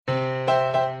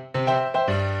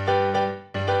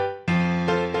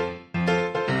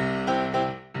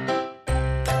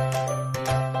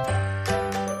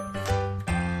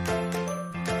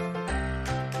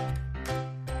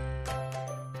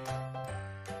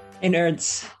Hey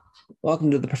nerds,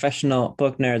 welcome to the Professional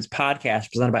Book Nerds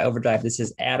podcast presented by Overdrive. This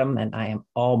is Adam, and I am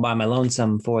all by my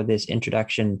lonesome for this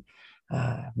introduction.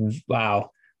 Uh,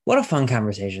 wow, what a fun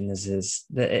conversation this is.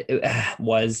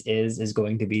 Is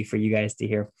going to be for you guys to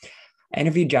hear. I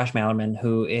interviewed Josh Malerman,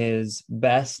 who is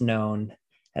best known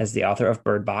as the author of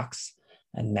Bird Box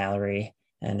and Mallory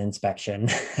and Inspection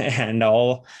and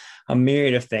all a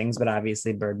myriad of things, but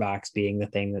obviously Bird Box being the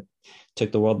thing that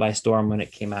took the world by storm when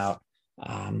it came out,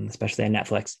 especially on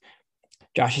Netflix.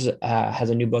 Josh has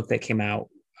a new book that came out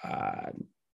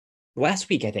last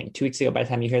week, I think, 2 weeks ago by the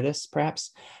time you hear this,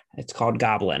 perhaps. It's called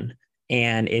Goblin,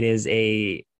 and it is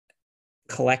a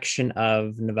collection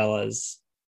of novellas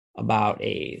about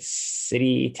a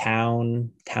city,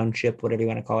 town, township, whatever you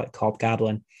want to call it, called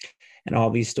Goblin. And all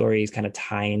these stories kind of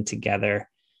tie in together.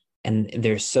 And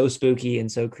they're so spooky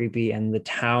and so creepy. And the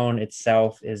town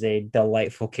itself is a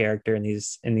delightful character in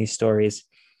these stories.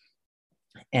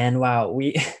 And wow,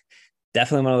 we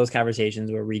definitely one of those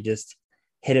conversations where we just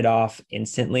hit it off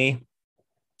instantly.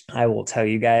 I will tell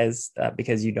you guys,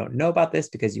 because you don't know about this,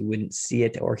 because you wouldn't see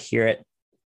it or hear it.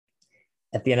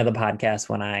 At the end of the podcast,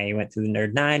 when I went through the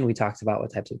Nerd Nine, we talked about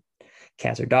what types of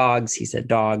cats or dogs. He said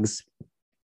dogs.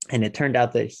 And it turned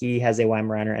out that he has a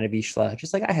Weimaraner and a Vizsla,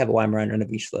 just like I have a Weimaraner and a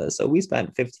Vizsla. So we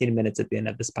spent 15 minutes at the end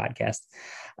of this podcast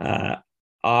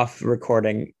off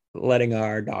recording, letting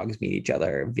our dogs meet each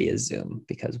other via Zoom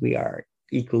because we are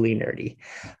equally nerdy.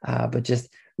 But just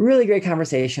really great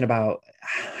conversation about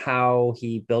how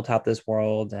he built out this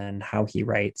world and how he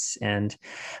writes and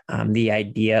the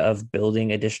idea of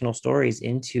building additional stories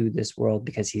into this world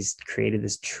because he's created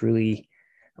this truly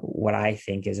what I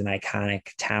think is an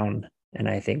iconic town. And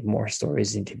I think more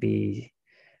stories need to be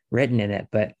written in it.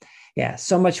 But yeah,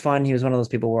 so much fun. He was one of those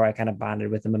people where I kind of bonded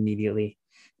with him immediately.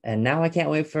 And now I can't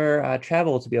wait for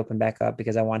travel to be opened back up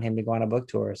because I want him to go on a book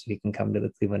tour so he can come to the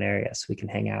Cleveland area so we can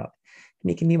hang out and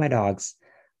he can meet my dogs.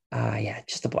 Yeah,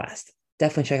 just a blast.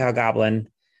 Definitely check out Goblin.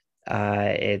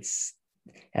 It's,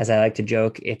 as I like to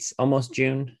joke, it's almost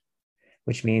June,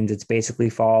 which means it's basically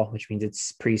fall, which means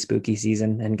it's pre-spooky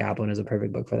season, and Goblin is a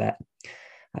perfect book for that.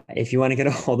 If you want to get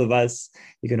a hold of us,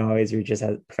 you can always reach us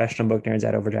at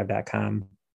professionalbooknerds@overdrive.com.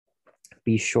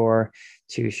 Be sure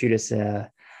to shoot us an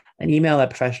email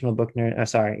at professionalbooknerd.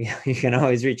 Sorry, you can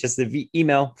always reach us the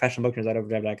email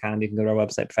professionalbooknerds@overdrive.com. You can go to our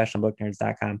website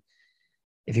professionalbooknerds.com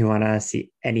if you want to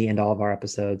see any and all of our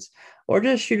episodes, or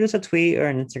just shoot us a tweet or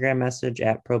an Instagram message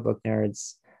at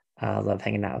ProBookNerds. Love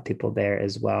hanging out with people there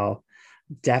as well.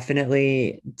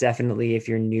 Definitely, if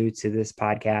you're new to this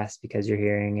podcast because you're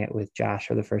hearing it with Josh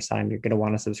for the first time, you're going to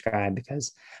want to subscribe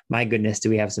because my goodness, do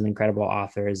we have some incredible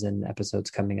authors and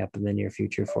episodes coming up in the near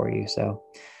future for you. So,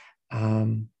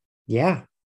 yeah,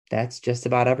 that's just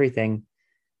about everything.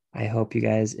 I hope you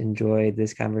guys enjoyed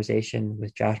this conversation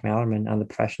with Josh Malerman on the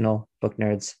Professional Book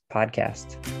Nerds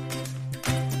podcast.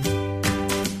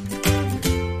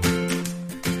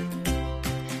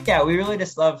 Yeah, we really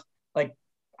just love, like,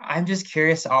 I'm just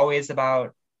curious always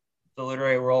about the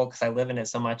literary world because I live in it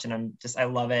so much and I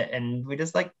love it. And we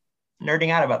just like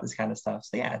nerding out about this kind of stuff.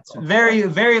 So yeah, it's very,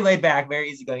 very laid back, very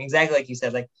easygoing. Exactly like you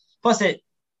said, like, plus it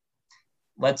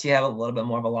lets you have a little bit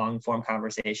more of a long form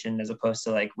conversation as opposed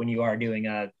to like when you are doing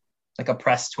a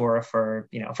press tour for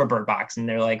Bird Box and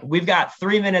they're like, we've got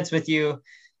 3 minutes with you.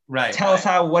 Right. Tell us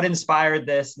what inspired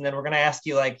this, and then we're gonna ask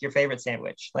you like your favorite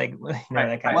sandwich, like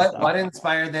that kind of stuff. What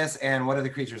inspired this, and what do the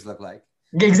creatures look like?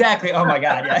 Exactly. Oh my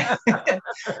God. Yeah.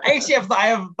 I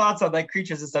have thoughts on like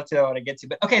creatures and stuff too I want to get to.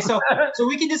 But okay, so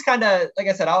we can just kind of, like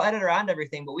I said, I'll edit around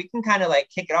everything, but we can kind of like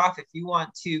kick it off if you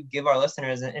want to give our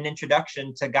listeners an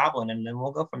introduction to Goblin, and then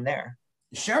we'll go from there.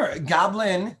 Sure.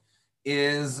 Goblin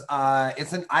is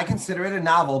I consider it a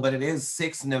novel, but it is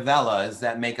 6 novellas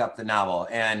that make up the novel.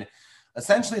 And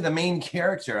essentially the main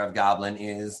character of Goblin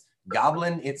is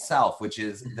Goblin itself, which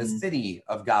is the city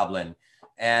of Goblin.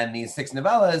 And these 6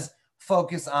 novellas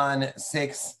focus on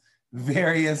 6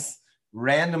 variously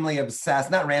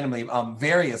obsessed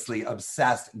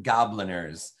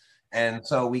gobliners. And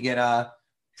so we get a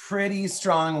pretty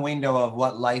strong window of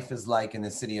what life is like in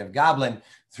the city of Goblin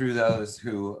through those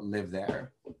who live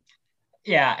there.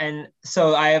 Yeah, and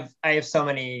so I have so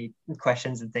many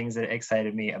questions and things that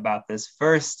excited me about this.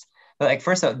 First off,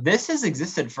 this has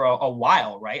existed for a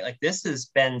while, right? Like this has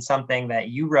been something that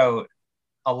you wrote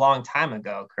a long time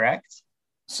ago, correct?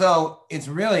 So it's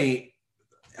really,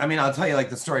 I'll tell you like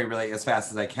the story really as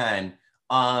fast as I can.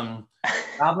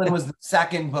 Goblin was the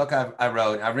second book I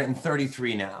wrote. I've written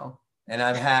 33 now, and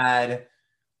I've had,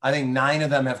 I think 9 of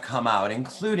them have come out,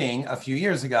 including a few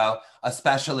years ago, a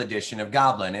special edition of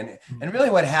Goblin. And really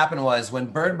what happened was when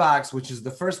Bird Box, which is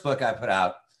the first book I put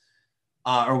out,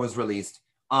 or was released.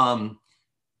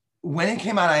 When it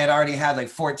came out, I had already had like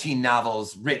 14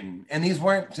 novels written. And these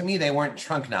weren't, to me, they weren't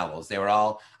trunk novels. They were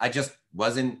all, I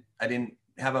didn't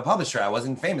have a publisher. I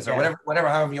wasn't famous or whatever,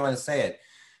 however you want to say it.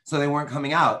 So they weren't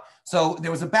coming out. So there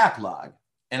was a backlog.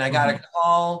 And I got a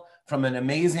call from an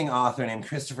amazing author named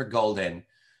Christopher Golden,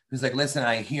 who's like, listen,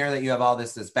 I hear that you have all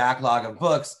this backlog of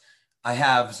books. I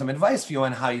have some advice for you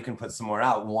on how you can put some more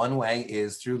out. One way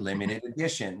is through limited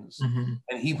editions.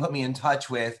 And he put me in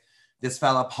touch with this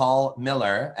fella, Paul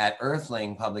Miller at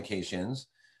Earthling Publications.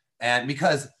 And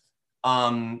because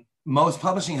most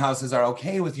publishing houses are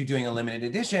okay with you doing a limited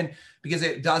edition because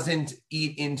it doesn't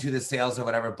eat into the sales of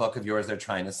whatever book of yours they're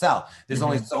trying to sell. There's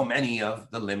only so many of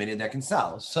the limited that can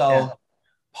sell. So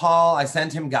Paul, I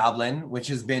sent him Goblin, which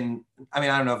has been, I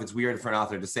don't know if it's weird for an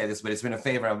author to say this, but it's been a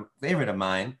favorite of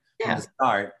mine from the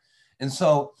start. And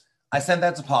so I sent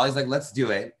that to Paul. He's like, let's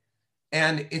do it.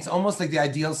 And it's almost like the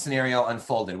ideal scenario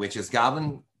unfolded, which is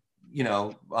Goblin,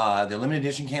 the limited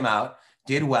edition came out,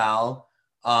 did well.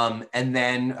 And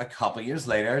then a couple years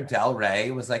later, Del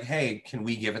Rey was like, hey, can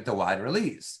we give it the wide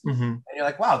release? And you're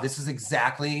like, wow, this is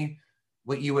exactly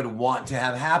what you would want to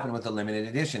have happen with the limited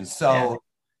edition. So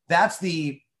that's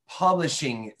the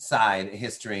publishing side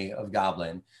history of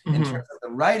Goblin. In terms of the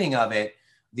writing of it,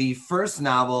 the first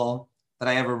novel that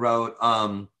I ever wrote,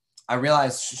 I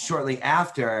realized shortly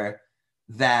after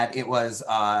that it was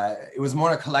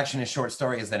more a collection of short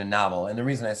stories than a novel. And the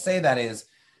reason I say that is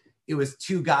it was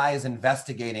two guys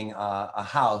investigating a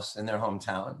house in their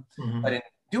hometown. But in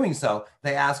doing so,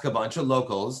 they ask a bunch of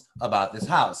locals about this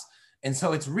house. And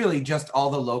so it's really just all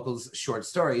the locals' short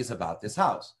stories about this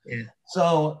house.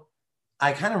 So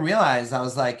I kind of realized, I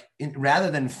was like, rather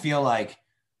than feel like,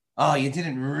 oh, you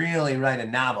didn't really write a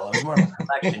novel, it was more of a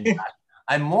collection.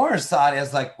 I more saw it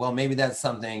as like, well, maybe that's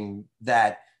something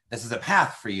that this is a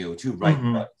path for you to write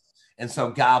books. And so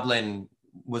Goblin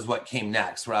was what came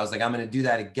next, where I was like, I'm going to do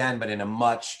that again, but in a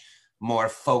much more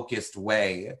focused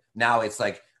way. Now it's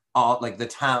like all like the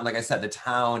town, like I said, the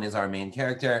town is our main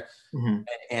character.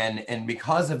 And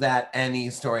because of that, any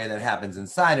story that happens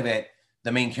inside of it,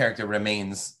 the main character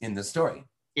remains in the story.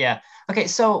 Yeah. Okay.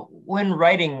 So when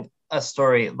writing a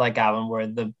story like Goblin, where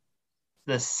the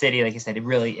city, like you said, it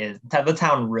really is, the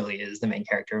town really is the main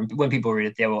character. When people read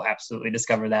it, they will absolutely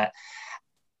discover that.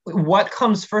 What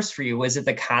comes first for you? Is it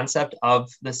the concept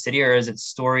of the city, or is it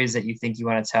stories that you think you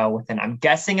want to tell within? I'm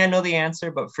guessing I know the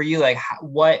answer, but for you, like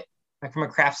what, like from a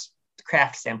craft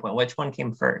standpoint, which one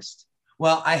came first?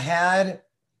 Well, I had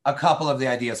a couple of the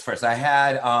ideas first. I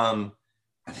had,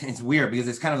 it's weird because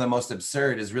it's kind of the most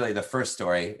absurd is really the first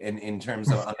story in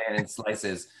terms of A Man in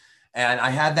Slices. And I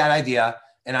had that idea.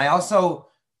 And I also,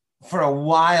 for a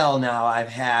while now, I've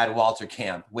had Walter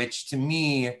Camp, which to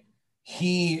me,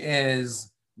 he is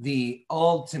the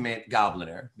ultimate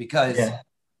gobliner because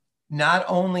not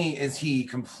only is he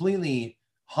completely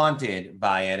haunted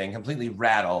by it and completely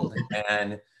rattled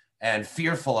and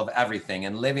fearful of everything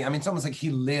and living, it's almost like he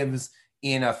lives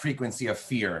in a frequency of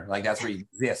fear. Like that's where he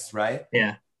exists, right?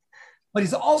 Yeah. But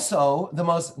he's also the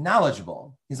most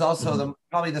knowledgeable. He's also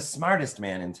probably the smartest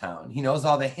man in town. He knows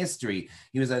all the history.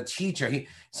 He was a teacher.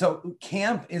 So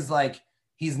Camp is like,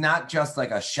 he's not just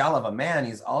like a shell of a man.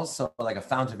 He's also like a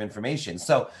fount of information.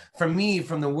 So for me,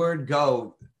 from the word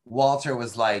go, Walter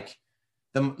was like,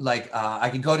 I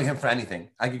could go to him for anything.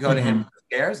 I could go to him for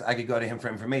scares. I could go to him for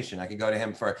information. I could go to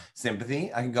him for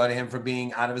sympathy. I could go to him for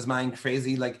being out of his mind,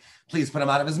 crazy. Like, please put him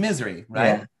out of his misery,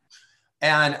 right?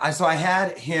 And so I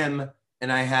had him,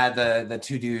 and I had the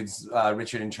two dudes,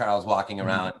 Richard and Charles, walking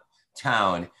around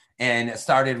town, and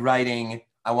started writing.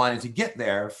 I wanted to get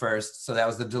there first, so that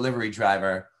was the delivery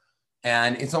driver.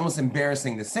 And it's almost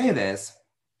embarrassing to say this,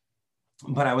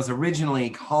 but I was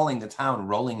originally calling the town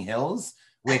Rolling Hills,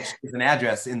 which is an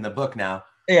address in the book now.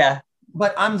 Yeah.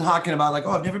 But I'm talking about like,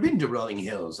 oh, I've never been to Rolling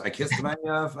Hills. I kissed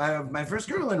my first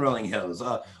girl in Rolling Hills.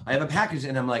 I have a package,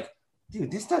 and I'm like,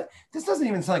 dude, this doesn't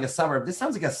even sound like a suburb. This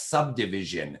sounds like a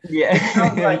subdivision. Yeah.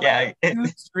 Like two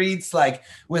streets, like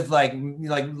with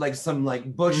like some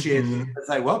like bushes. It's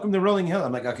like, welcome to Rolling Hill.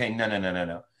 I'm like, okay,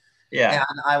 no. Yeah.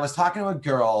 And I was talking to a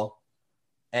girl,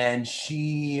 and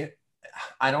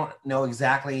I don't know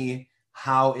exactly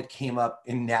how it came up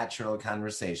in natural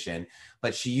conversation,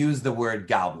 but she used the word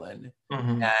goblin.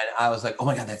 And I was like, oh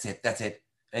my God, that's it.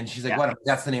 And she's like, what?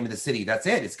 That's the name of the city. That's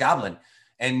it. It's Goblin.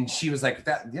 And she was like,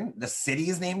 the city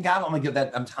is named Goblin.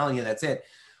 I'm telling you, that's it.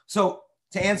 So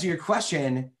to answer your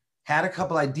question, had a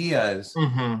couple ideas,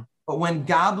 but when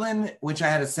Goblin, which I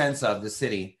had a sense of the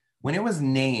city, when it was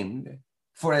named,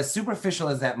 for as superficial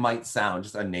as that might sound,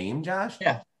 just a name, Josh.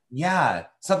 Yeah.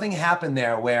 Something happened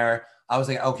there where I was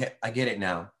like, okay, I get it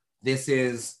now. this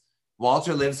is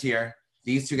Walter lives here.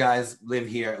 These two guys live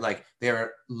here. Like,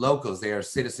 they're locals. They are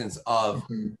citizens of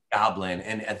Goblin.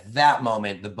 And at that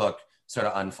moment, the book sort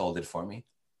of unfolded for me.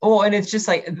 Oh, and it's just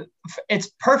like, it's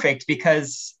perfect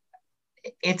because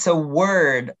it's a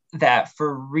word that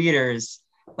for readers,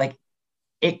 like,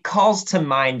 it calls to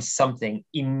mind something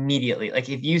immediately. Like,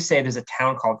 if you say there's a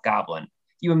town called Goblin,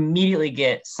 you immediately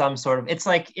get some sort of, it's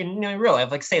like in real life,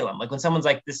 like Salem. Like when someone's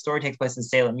like, this story takes place in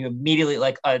Salem, you immediately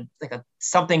like a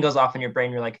something goes off in your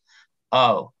brain. You're like,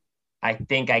 oh, I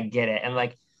think I get it. And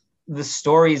like the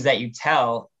stories that you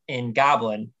tell in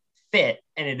Goblin fit,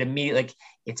 and it immediately, like,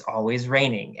 it's always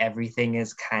raining. Everything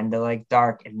is kind of like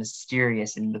dark and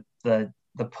mysterious, and the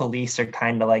police are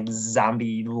kind of like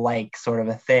zombie-like sort of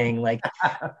a thing. Like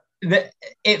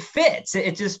it fits.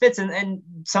 It just fits. And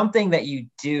something that you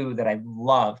do that I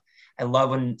love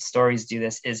when stories do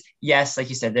this is, yes, like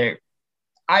you said,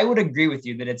 I would agree with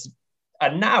you that it's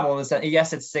a novel.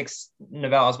 Yes, it's 6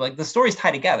 novellas, but like the stories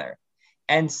tie together.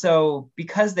 And so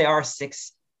because they are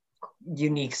 6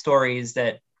 unique stories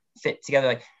that fit together,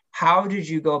 like how did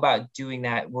you go about doing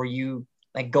that? Were you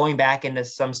like going back into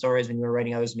some stories when you were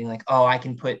writing others and being like, oh, I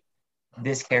can put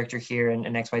this character here and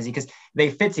XYZ, because they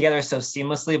fit together so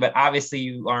seamlessly, but obviously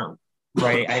you aren't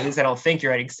writing, at least I don't think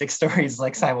you're writing 6 stories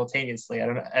like simultaneously. I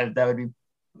don't know, that would be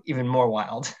even more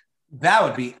wild. That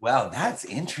would be, well, that's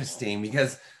interesting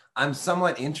because I'm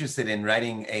somewhat interested in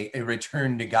writing a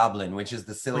Return to Goblin, which is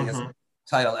the silliest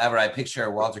title ever. I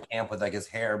picture Walter Camp with like his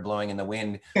hair blowing in the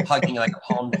wind, hugging like a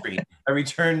palm tree. A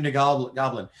Return to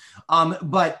Goblin.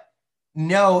 But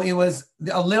no, it was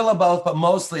a little of both, but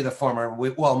mostly the former.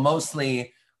 Well,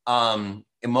 mostly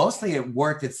it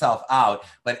worked itself out.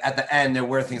 But at the end, there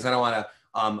were things, I don't want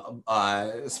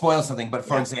to spoil something, but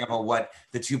for example, what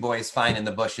the 2 boys find in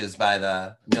the bushes by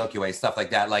the Milky Way, stuff like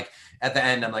that. Like at the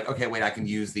end, I'm like, okay, wait, I can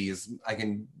use these. I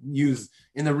can use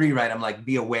in the rewrite. I'm like,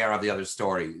 be aware of the other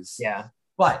stories. Yeah.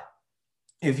 But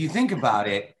if you think about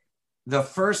it, the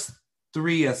first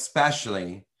 3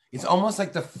 especially, it's almost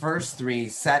like the first 3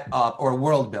 set up or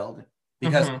world build,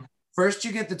 because first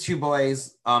you get the 2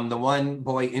 boys, the one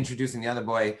boy introducing the other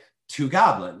boy to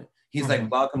Goblin. He's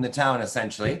like, welcome to town,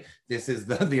 essentially. This is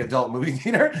the adult movie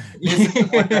theater. This is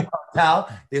the hotel.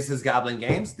 This is Goblin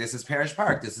Games. This is Parish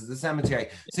Park. This is the cemetery.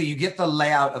 So you get the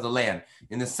layout of the land.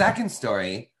 In the second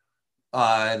story,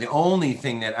 the only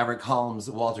thing that ever calms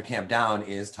Walter Camp down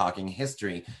is talking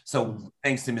history. So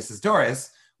thanks to Mrs.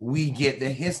 Doris, we get the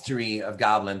history of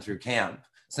Goblin through Camp.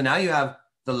 So now you have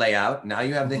the layout, now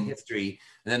you have the history.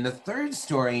 And then the third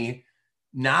story,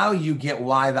 now you get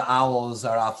why the owls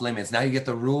are off limits. Now you get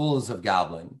the rules of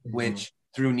Goblin, which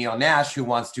through Neil Nash, who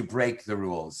wants to break the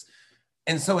rules.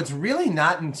 And so it's really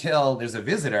not until there's a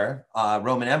visitor,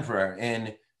 Roman Emperor,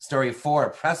 in story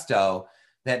 4, Presto,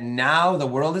 that now the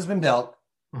world has been built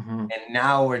and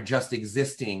now we're just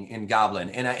existing in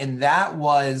Goblin. And that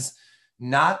was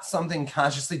not something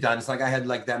consciously done. It's like I had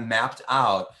like that mapped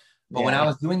out. But when I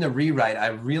was doing the rewrite, I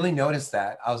really noticed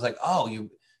that. I was like, oh,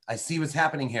 I see what's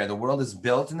happening here. The world is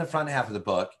built in the front half of the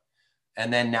book.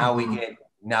 And then now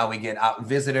we get out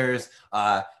visitors,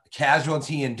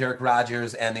 Casualty and Dirk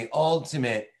Rogers, and the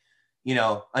ultimate,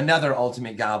 another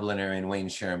ultimate Gobliner in Wayne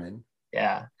Sherman.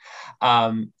 Yeah.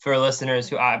 For listeners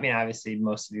who, I mean, obviously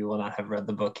most of you will not have read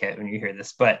the book yet when you hear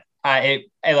this, but I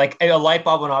like a light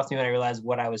bulb went off to me when I realized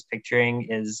what I was picturing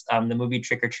is the movie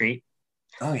Trick or Treat.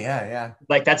 Oh yeah.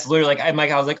 Like that's literally like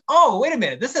I was like, oh wait a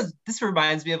minute, this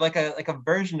reminds me of like a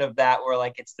version of that where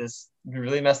like it's this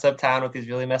really messed up town with these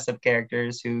really messed up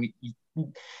characters who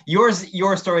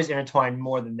your stories intertwine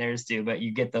more than theirs do, but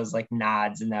you get those like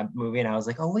nods in that movie, and I was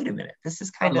like, oh wait a minute, this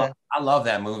is kind of I love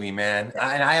that movie, man.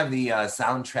 And I have the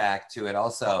soundtrack to it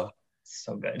also.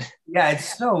 So good. Yeah,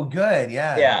 it's so good.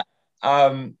 Yeah.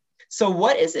 So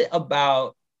what is it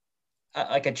about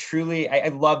like a truly, I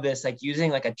love this, like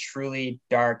using like a truly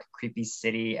dark, creepy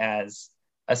city as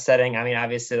a setting. I mean,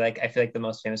 obviously, like I feel like the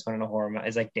most famous one in a horror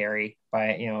is like Derry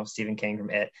by Stephen King from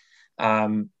It.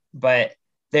 But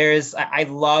I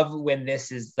love when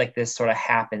this is like this sort of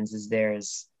happens, is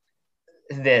there's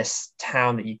this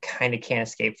town that you kind of can't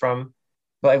escape from.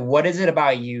 But like, what is it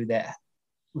about you that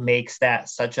makes that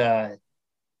such a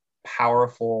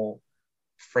powerful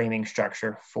framing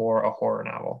structure for a horror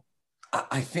novel?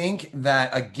 I think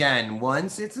that, again,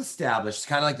 once it's established, it's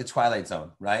kind of like the Twilight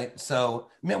Zone, right? So,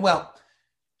 well,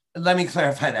 let me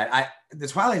clarify that. The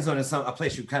Twilight Zone is a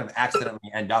place you kind of accidentally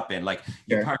end up in. Like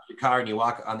you park your car and you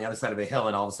walk on the other side of a hill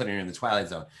and all of a sudden you're in the Twilight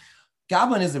Zone.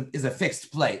 Goblin is a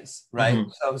fixed place, right?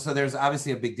 So there's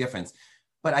obviously a big difference.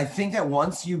 But I think that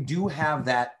once you do have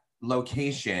that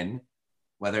location,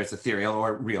 whether it's ethereal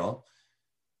or real,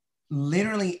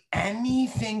 literally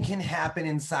anything can happen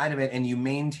inside of it, and you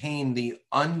maintain the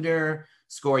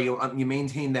underscore. You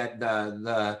maintain that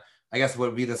the I guess what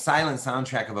would be the silent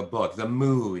soundtrack of a book. The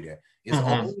mood is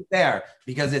always there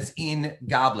because it's in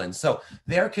Goblin. So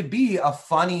there could be a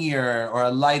funnier or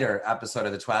a lighter episode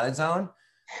of the Twilight Zone,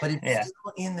 but it's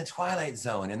still in the Twilight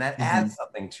Zone, and that adds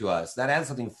something to us. That adds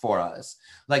something for us.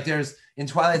 Like there's in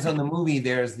Twilight Zone the movie,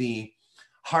 there's the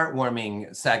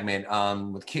heartwarming segment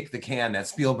with Kick the Can that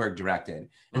Spielberg directed,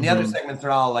 and the other segments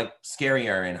are all like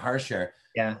scarier and harsher.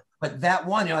 Yeah. But that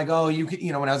one, you're like, oh, you could,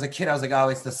 when I was a kid, I was like, oh,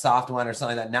 it's the soft one or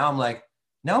something like that. Now I'm like,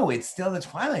 no, it's still the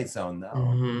Twilight Zone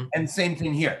though. And same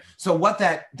thing here. So what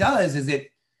that does is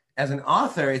it, as an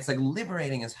author, it's like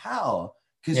liberating as hell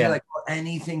because you're like, well,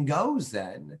 anything goes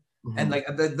then. And like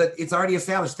it's already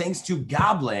established thanks to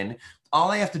Goblin. All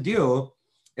I have to do,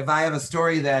 if I have a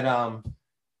story that,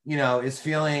 is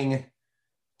feeling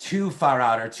too far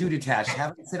out or too detached,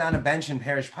 have them sit on a bench in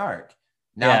Parish Park.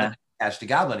 Now attached to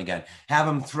Goblin again. Have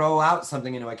them throw out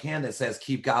something into a can that says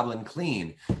keep Goblin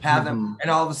clean. Have them, and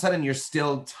all of a sudden you're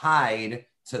still tied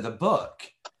to the book.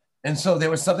 And so there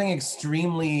was something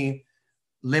extremely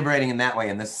liberating in that way.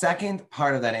 And the second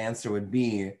part of that answer would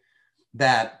be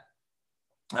that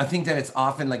I think that it's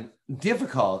often like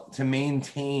difficult to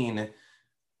maintain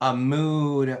a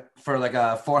mood for like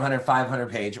a 400, 500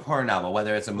 page horror novel,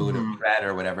 whether it's a mood of dread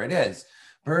or whatever it is.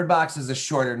 Bird Box is a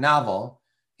shorter novel.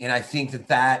 And I think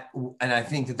that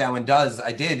one does,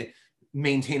 I did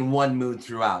maintain one mood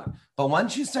throughout. But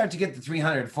once you start to get the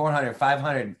 300, 400,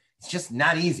 500, it's just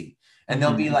not easy. And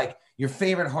they'll be like, your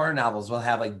favorite horror novels will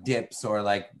have like dips or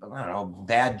like, I don't know,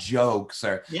 bad jokes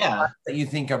or that you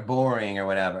think are boring or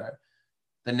whatever.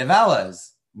 The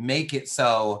novellas make it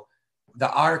so the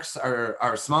arcs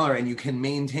are smaller and you can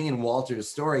maintain Walter's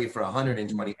story for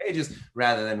 120 pages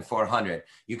rather than 400.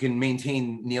 You can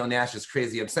maintain Neil Nash's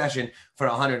crazy obsession for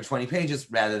 120 pages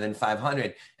rather than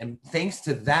 500. And thanks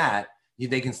to that,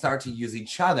 they can start to use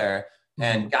each other,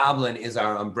 and Goblin is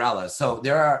our umbrella. So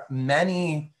there are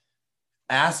many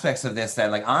aspects of this that,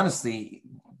 like, honestly,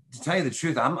 to tell you the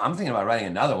truth, I'm thinking about writing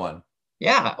another one.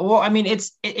 Yeah. Well, I mean,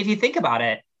 if you think about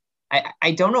it,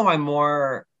 I don't know why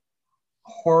more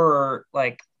horror,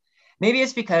 like maybe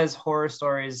it's because horror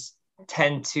stories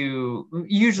tend to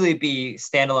usually be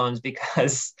standalones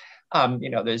because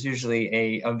there's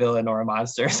usually a villain or a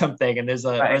monster or something, and there's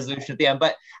a resolution at the end.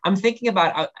 But I'm thinking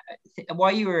about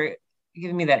while you were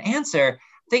giving me that answer,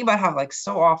 think about how, like,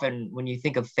 so often when you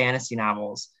think of fantasy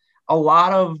novels, a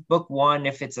lot of book one,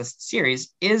 if it's a series,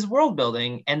 is world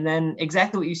building, and then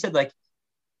exactly what you said, like,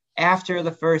 after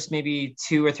the first maybe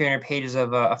 200 or 300 pages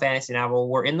of a fantasy novel,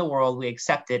 we're in the world, we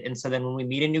accept it. And so then when we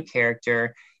meet a new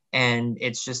character and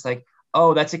it's just like,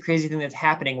 oh, that's a crazy thing that's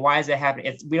happening. Why is it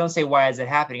happening? We don't say, why is it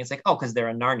happening? It's like, oh, because they're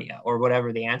in Narnia or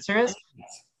whatever the answer is.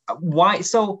 Why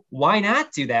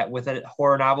not do that with a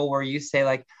horror novel where you say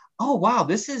like, oh, wow,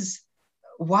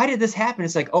 why did this happen?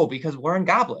 It's like, oh, because we're in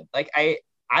Goblin. Like, I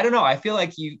don't know. I feel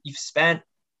like you spent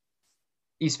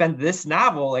this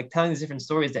novel like telling these different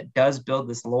stories that does build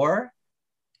this lore.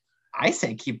 I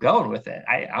say keep going with it.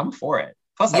 I'm for it.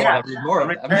 Plus, I want to read more of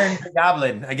them. Return to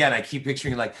Goblin again. I keep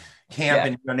picturing like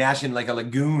camp and Nash in like a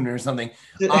lagoon or something.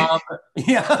 Or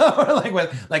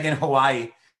like in Hawaii.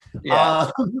 Yeah,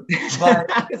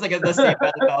 but it's like the same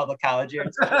all the college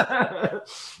years.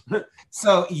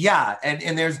 So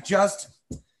and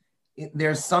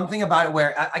there's something about it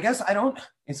where I guess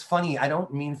it's funny, I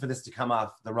don't mean for this to come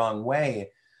off the wrong way,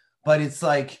 but it's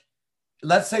like,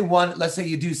 let's say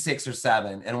you do 6 or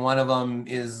 7 and one of them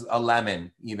is a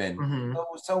lemon even.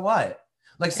 So what?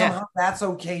 Like somehow that's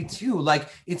okay too. Like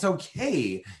it's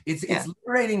okay. It's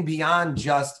liberating beyond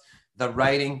just the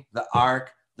writing, the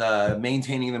arc, the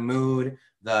maintaining the mood,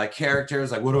 the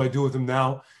characters, like what do I do with them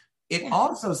now? It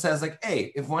also says like,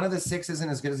 hey, if one of the 6 isn't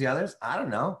as good as the others, I don't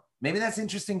know. Maybe that's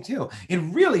interesting too. It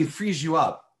really frees you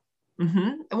up.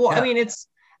 Well, I mean, it's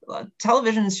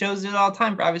television shows it all the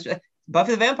time. Obviously,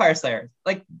 Buffy the Vampire Slayer.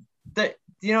 Like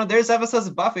there's episodes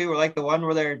of Buffy where like the one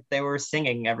where they were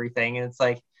singing everything, and it's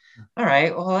like, all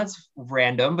right, well, that's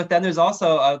random. But then there's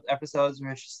also episodes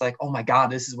where it's just like, oh my God,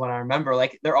 this is what I remember.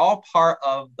 Like they're all part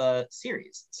of the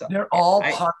series. So they're all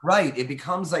part, right? It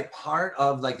becomes like part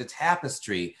of like the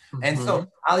tapestry. And so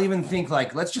I'll even think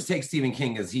like, let's just take Stephen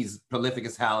King, as he's prolific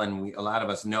as hell, and a lot of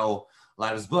us know a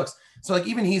lot of his books. So like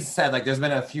even he's said like there's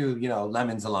been a few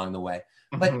lemons along the way.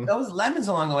 But those lemons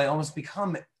along the way almost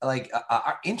become like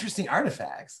interesting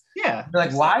artifacts. Yeah. They're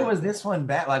like, why was this one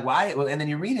bad? Like, why? And then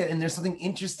you read it, and there's something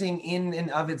interesting in and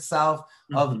of itself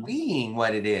of being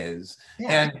what it is.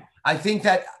 Yeah. And I think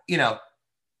that,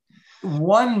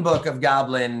 one book of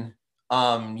Goblin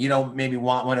You don't maybe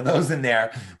want one of those in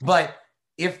there. But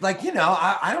if like,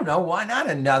 I don't know, why not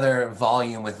another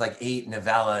volume with like 8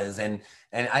 novellas and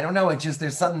I don't know, it just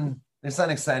there's something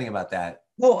exciting about that.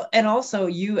 Well, and also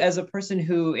you as a person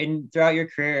who throughout your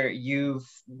career, you've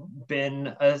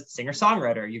been a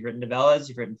singer-songwriter, you've written novellas,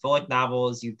 you've written full-length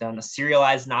novels, you've done a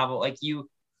serialized novel. Like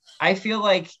I feel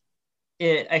like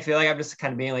I'm just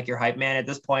kind of being like your hype man at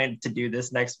this point to do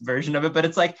this next version of it. But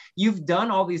it's like you've done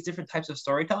all these different types of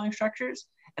storytelling structures.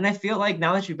 And I feel like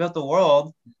now that you've built the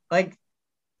world, like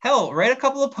hell, write a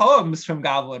couple of poems from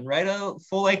Goblin, write a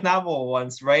full-length novel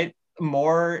once, write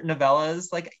more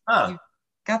novellas. Like you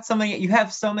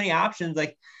have so many options,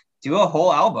 like do a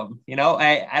whole album, I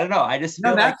don't know, I just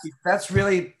feel that's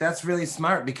really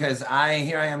smart, because I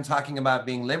am talking about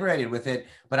being liberated with it,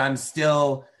 but I'm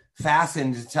still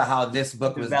fastened to how this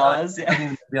book was novellas, done.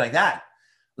 Yeah. Be like that,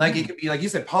 like it could be like you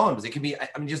said, poems, it could be,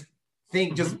 I'm just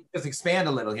think just expand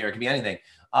a little here, it could be anything.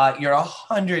 You're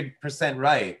 100%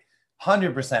 right,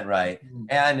 100% right.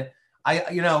 And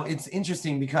it's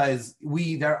interesting because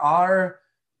there are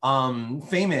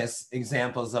famous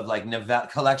examples of like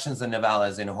collections of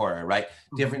novellas in horror, right?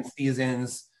 Different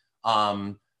seasons.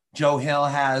 Joe Hill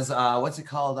has what's it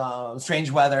called? Strange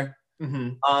Weather.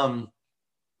 And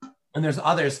there's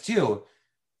others too.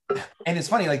 And it's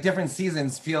funny, like different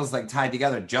seasons feels like tied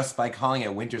together just by calling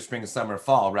it winter, spring, summer,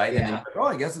 fall, right? And then like,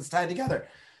 I guess it's tied together.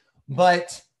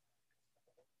 But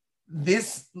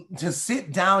to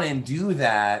sit down and do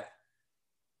that,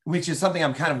 which is something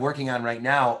I'm kind of working on right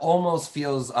now, almost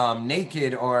feels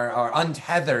naked or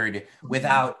untethered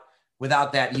without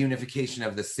that unification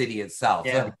of the city itself.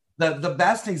 Yeah. The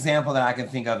best example that I can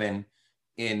think of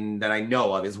in that I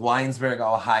know of is Winesburg,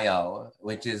 Ohio,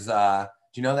 which is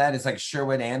do you know that? It's like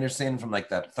Sherwood Anderson from like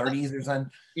the 30s or something.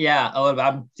 Yeah, a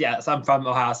little bit. So I'm from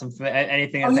Ohio. So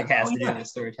anything that has to do with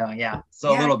storytelling. Yeah.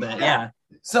 So a little bit. Yeah.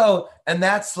 So, and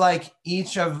that's like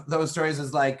each of those stories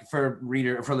is like for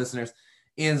listeners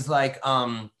is like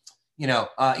a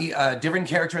different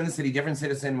character in the city, different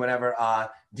citizen, whatever,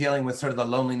 dealing with sort of the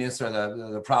loneliness or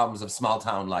the problems of small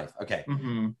town life. Okay.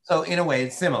 So in a way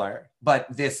it's similar, but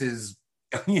this is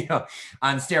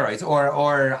on steroids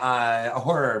or a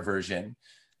horror version.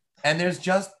 And there's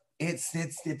just it's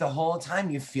the whole time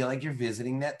you feel like you're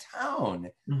visiting that town.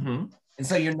 And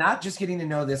so you're not just getting to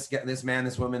know this man,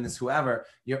 this woman, this whoever,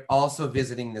 you're also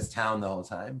visiting this town the whole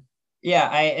time. Yeah,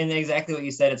 and exactly what you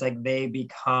said. It's like they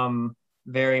become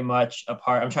very much a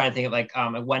part. I'm trying to think of like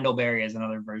Wendellberry is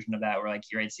another version of that, where like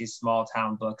you write these small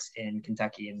town books in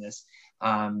Kentucky, in this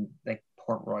like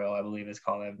Port Royal, I believe is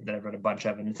called, that I've read a bunch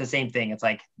of, and it's the same thing. It's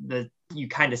like you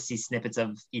kind of see snippets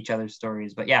of each other's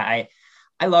stories. But yeah,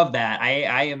 I love that.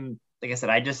 I am, like I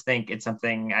said, I just think it's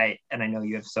something I know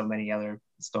you have so many other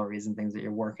stories and things that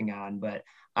you're working on, but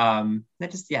I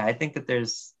think that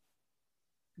there's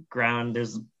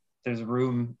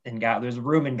room in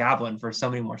Goblin for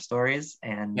so many more stories,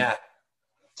 and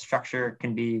structure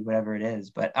can be whatever it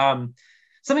is. But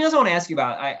something else I want to ask you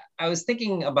about, I was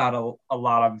thinking about a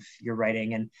lot of your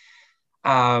writing, and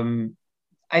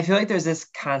I feel like there's this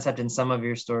concept in some of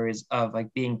your stories of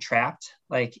like being trapped,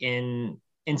 like in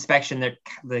Inspection,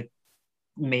 the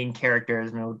main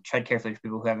characters, tread carefully for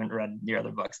people who haven't read your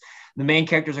other books, the main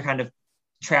characters are kind of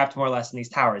trapped more or less in these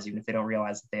towers, even if they don't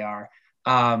realize that they are.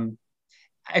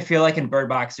 I feel like in Bird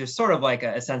Box, there's sort of like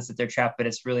a sense that they're trapped, but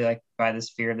it's really like by this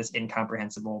fear, this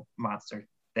incomprehensible monster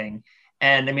thing.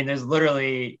 And I mean, there's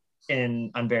literally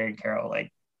in Unburied Carol,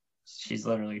 like she's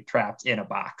literally trapped in a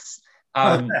box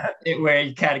where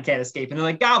you kind of can't escape. And then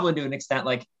like Goblin, to an extent,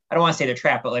 like I don't want to say they're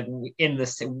trapped, but like within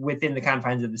the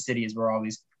confines of the city is where all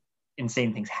these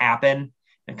insane things happen,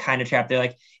 and kind of trapped there.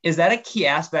 Like, is that a key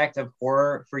aspect of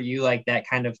horror for you? Like that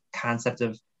kind of concept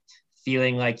of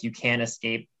feeling like you can't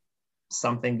escape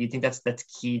something? Do you think that's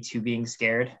key to being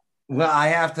scared? Well, I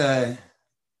have to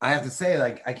say,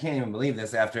 like, I can't even believe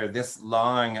this after this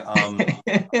long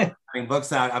having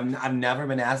books out. I've never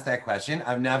been asked that question.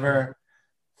 I've never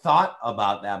thought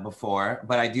about that before,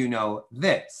 but I do know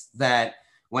this, that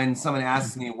when someone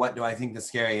asks me what do I think the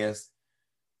scariest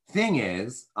thing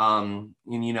is, and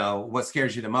what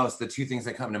scares you the most, the two things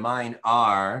that come to mind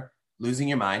are losing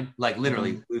your mind, like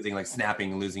literally losing, like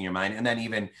snapping, losing your mind, and then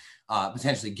even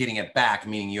potentially getting it back,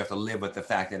 meaning you have to live with the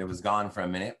fact that it was gone for a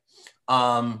minute.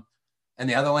 And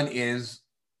the other one is,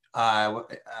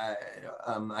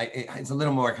 it's a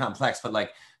little more complex, but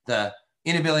like the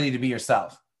inability to be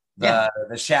yourself, the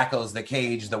shackles, the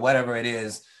cage, the whatever it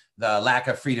is, the lack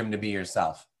of freedom to be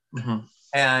yourself.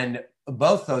 And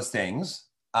both those things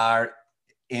are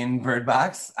in Bird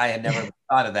Box. I had never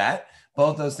thought of that.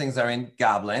 Both those things are in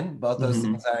Goblin. Both those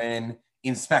things are in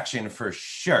inspection for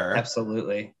sure.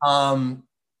 Absolutely.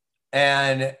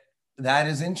 And that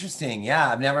is interesting.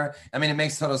 Yeah, it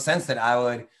makes total sense that I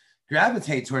would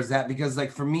gravitate towards that, because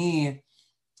like for me,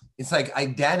 it's like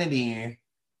identity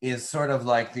is sort of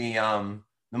like the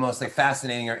most like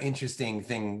fascinating or interesting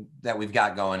thing that we've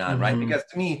got going on, right? Because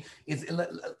to me,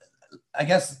 I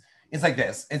guess it's like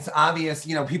this. It's obvious,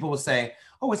 people will say,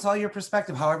 oh, it's all your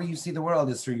perspective. However you see the world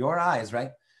is through your eyes,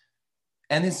 right?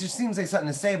 And this just seems like something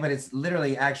to say, but it's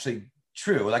literally actually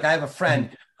true. Like I have a friend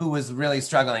who was really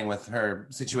struggling with her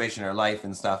situation, her life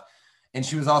and stuff. And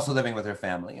she was also living with her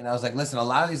family. And I was like, listen, a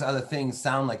lot of these other things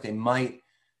sound like they might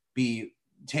be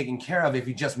taken care of if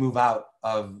you just move out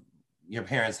of your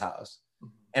parents' house.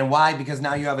 And why? Because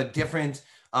now you have a different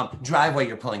driveway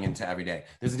you're pulling into every day.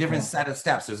 There's a different set of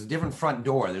steps. There's a different front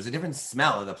door. There's a different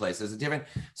smell of the place.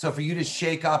 So for you to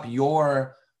shake up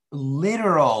your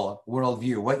literal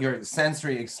worldview, what you're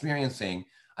sensory experiencing,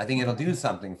 I think it'll do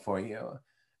something for you.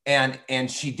 And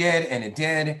she did, and it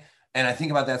did. And I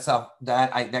think about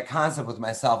that concept with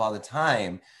myself all the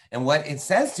time. And what it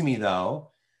says to me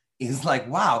though, is like,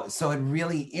 wow, so it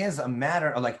really is a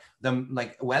matter of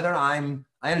whether I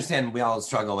understand we all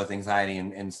struggle with anxiety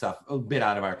and stuff a bit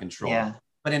out of our control,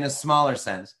 but in a smaller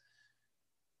sense,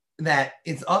 that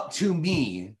it's up to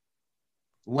me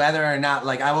whether or not,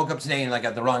 like I woke up today and like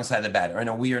at the wrong side of the bed or in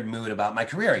a weird mood about my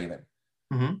career even.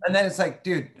 And then it's like,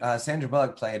 dude, Sandra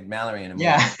Bullock played Mallory in a movie.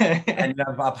 And you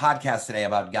have a podcast today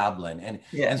about Goblin. And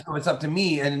so it's up to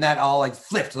me. And that all like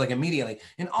flipped like immediately.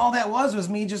 And all that was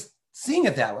me just seeing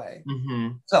it that way.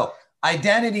 So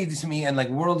identity to me and like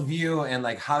worldview and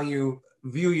like how you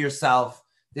view yourself,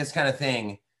 this kind of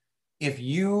thing. If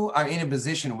you are in a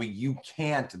position where you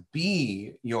can't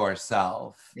be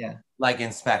yourself, like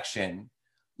inspection,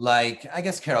 like I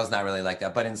guess Carol's not really like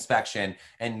that, but inspection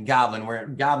and Goblin, where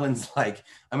Goblin's like,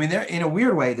 they're in a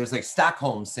weird way, there's like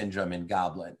Stockholm syndrome in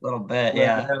Goblin. A little bit,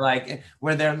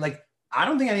 where they're like, I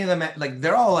don't think any of them, like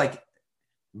they're all like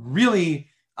really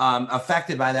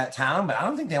affected by that town, but I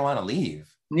don't think they want to leave.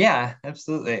 Yeah,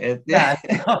 absolutely.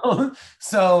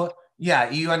 So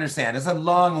yeah, you understand. It's a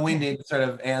long-winded sort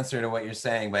of answer to what you're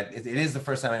saying, but it is the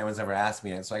first time anyone's ever asked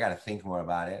me it, so I got to think more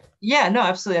about it. Yeah, no,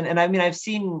 absolutely. And I've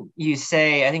seen you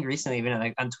say, I think recently, even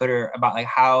like on Twitter, about like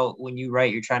how when you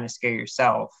write, you're trying to scare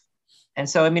yourself. And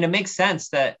so, it makes sense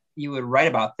that you would write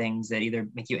about things that either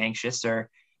make you anxious or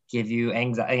give you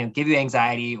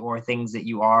anxiety, or things that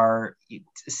you are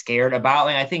scared about.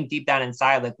 And I think deep down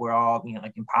inside, like we're all,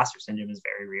 like imposter syndrome is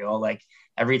very real. Like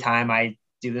every time I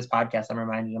do this podcast, I'm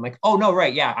reminded, I'm like, oh no,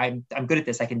 right. Yeah. I'm good at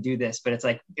this. I can do this. But it's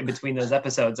like in between those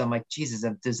episodes, I'm like, Jesus,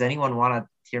 does anyone want to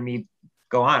hear me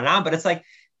go on and on? But it's like,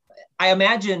 I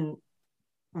imagine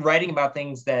writing about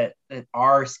things that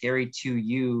are scary to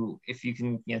you, if you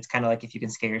can, it's kind of like if you can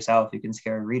scare yourself, you can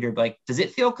scare a reader. But like, does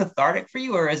it feel cathartic for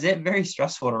you, or is it very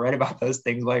stressful to write about those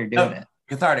things while you're doing it?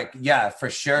 Cathartic. Yeah, for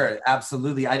sure.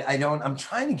 Absolutely. I'm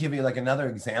trying to give you like another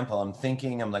example. I'm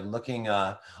like looking,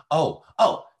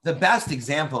 the best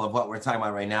example of what we're talking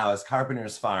about right now is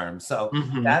Carpenter's Farm. So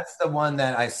that's the one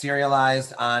that I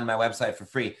serialized on my website for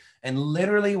free. And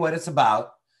literally what it's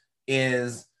about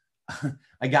is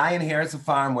a guy inherits a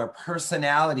farm where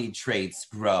personality traits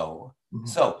grow.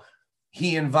 So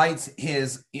he invites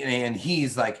and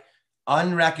he's like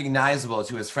unrecognizable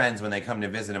to his friends when they come to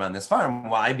visit him on this farm.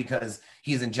 Why? Because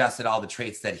he's ingested all the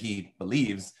traits that he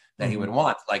believes that he would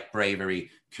want, like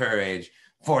bravery, courage,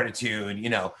 fortitude,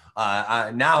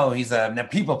 now he's a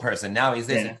people person. Now he's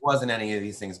this. He wasn't any of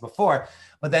these things before.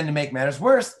 But then to make matters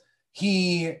worse,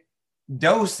 he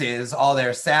doses all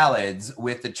their salads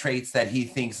with the traits that he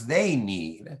thinks they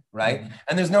need, right?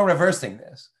 And there's no reversing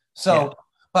this. So,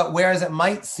 but whereas it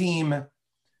might seem,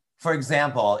 for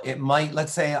example,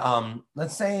 let's say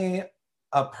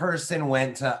a person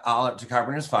went to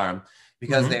Carpenter's Farm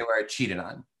because they were cheated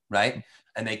on, right?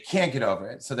 And they can't get over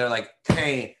it. So they're like,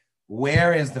 hey,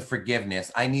 where is the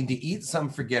forgiveness? I need to eat some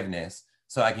forgiveness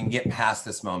so I can get past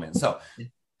this moment. So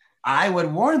I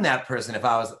would warn that person if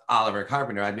I was Oliver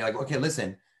Carpenter. I'd be like, okay,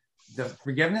 listen, the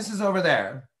forgiveness is over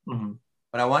there,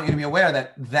 but I want you to be aware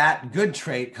that that good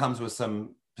trait comes with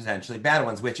some potentially bad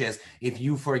ones, which is if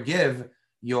you forgive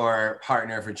your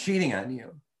partner for cheating on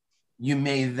you, you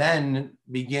may then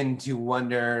begin to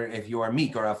wonder if you are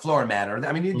meek or a floor mat, or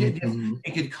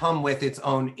it could come with its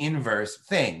own inverse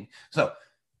thing. So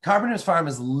Carpenter's Farm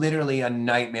is literally a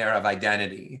nightmare of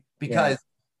identity because,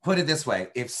 put it this way,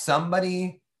 if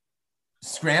somebody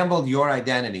scrambled your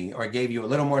identity or gave you a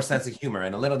little more sense of humor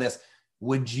and a little this,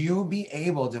 would you be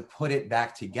able to put it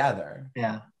back together?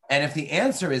 Yeah. And if the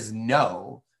answer is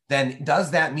no, then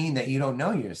does that mean that you don't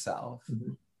know yourself?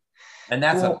 And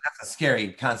that's a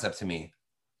scary concept to me.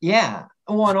 Yeah.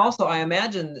 Well, and also I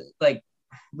imagine like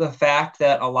the fact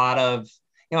that a lot of,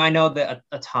 I know that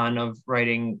a ton of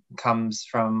writing comes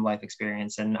from life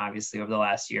experience. And obviously over the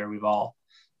last year, we've all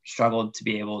struggled to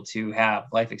be able to have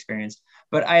life experience.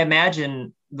 But I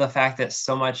imagine the fact that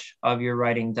so much of your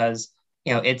writing does,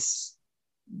 it's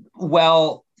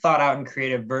well thought out and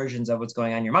creative versions of what's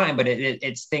going on in your mind, but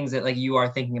it's things that like you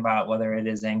are thinking about, whether it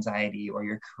is anxiety or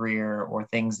your career or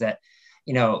things that,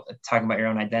 talking about your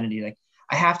own identity. Like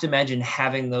I have to imagine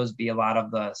having those be a lot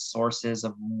of the sources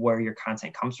of where your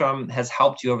content comes from has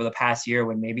helped you over the past year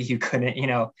when maybe you couldn't,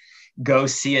 go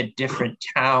see a different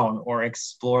town or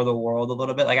explore the world a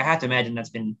little bit. Like I have to imagine that's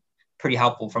been pretty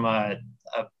helpful from a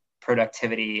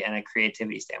productivity and a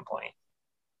creativity standpoint.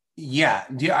 Yeah.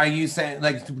 Are you saying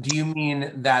like, do you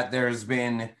mean that there's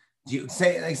been, do you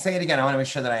say it again? I want to make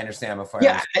sure that I understand before.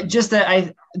 Yeah. Just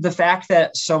that the fact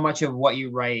that so much of what you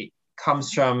write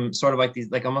comes from sort of like these,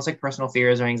 like almost like personal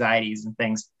fears or anxieties and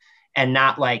things, and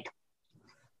not like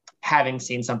having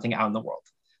seen something out in the world.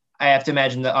 I have to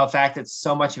imagine the fact that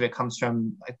so much of it comes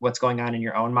from like what's going on in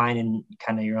your own mind and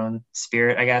kind of your own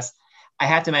spirit, I guess. I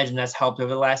have to imagine that's helped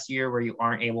over the last year where you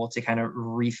aren't able to kind of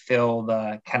refill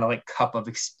the kind of like cup of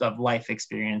life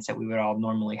experience that we would all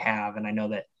normally have. And I know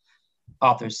that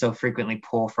authors so frequently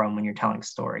pull from when you're telling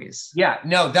stories. Yeah,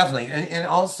 no, definitely. And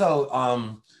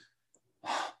also,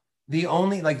 the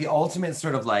ultimate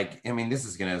sort of like, I mean, this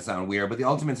is going to sound weird, but the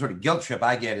ultimate sort of guilt trip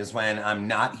I get is when I'm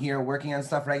not here working on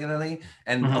stuff regularly.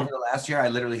 And over the last year, I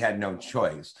literally had no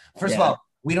choice. First of all,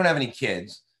 we don't have any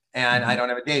kids and I don't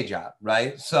have a day job,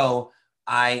 right? So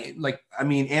and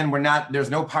there's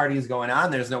no parties going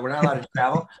on. We're not allowed to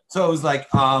travel. So it was like,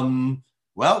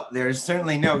 well, there's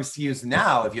certainly no excuse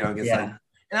now if you don't get something.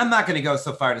 And I'm not going to go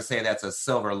so far to say that's a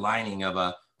silver lining of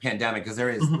a pandemic, because there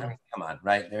is, I mean, come on,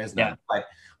 right? There is none.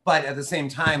 But at the same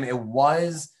time,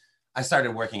 I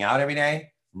started working out every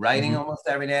day, writing almost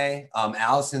every day.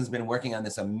 Allison's been working on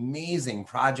this amazing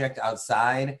project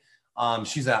outside.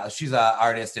 She's a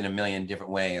artist in a million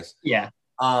different ways. Yeah.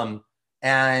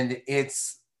 And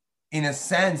it's, in a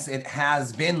sense, it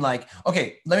has been like,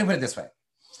 okay, let me put it this way.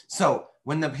 So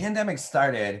when the pandemic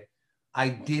started, I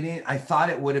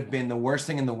thought it would have been the worst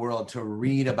thing in the world to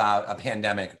read about a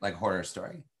pandemic like horror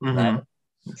story. Right?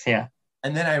 Yeah.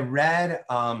 And then I read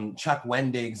Chuck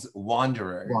Wendig's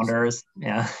Wanderers.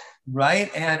 Yeah.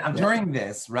 Right. And I'm during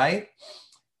this, right?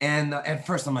 And at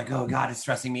first I'm like, oh God, it's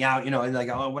stressing me out. Like,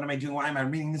 oh, what am I doing? Why am I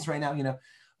reading this right now?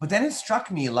 But then it struck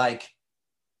me like,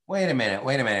 wait a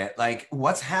minute. Like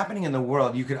what's happening in the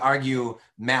world? You could argue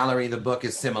Mallory, the book,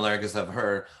 is similar because of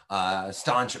her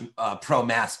staunch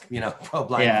pro-mask,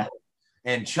 pro-blind. Yeah.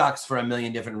 And Chuck's for a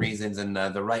million different reasons, and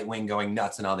the right wing going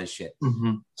nuts and all this shit.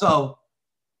 So,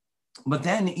 but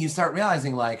then you start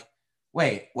realizing like,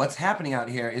 wait, what's happening out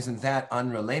here isn't that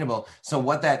unrelatable. So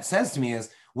what that says to me is,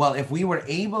 well, if we were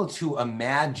able to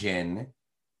imagine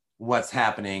what's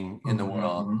happening in the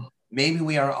world, maybe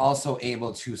we are also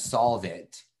able to solve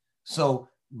it. So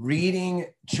reading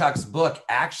Chuck's book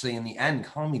actually in the end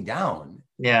calmed me down.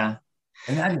 Yeah.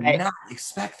 And I did not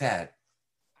expect that.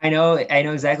 I know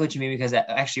exactly what you mean, because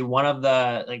actually one of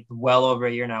the, like well over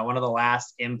a year now, one of the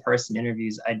last in-person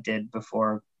interviews I did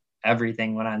before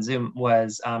everything went on Zoom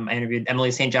was I interviewed Emily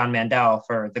St. John Mandel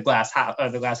for the Glass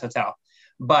Hotel.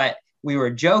 But we were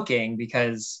joking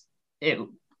because it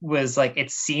was like,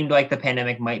 it seemed like the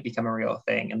pandemic might become a real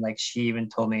thing. And like, she even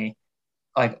told me,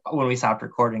 like when we stopped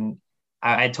recording,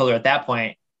 I told her at that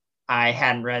point, I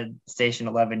hadn't read Station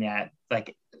 11 yet,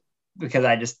 like, because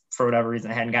I just, for whatever reason,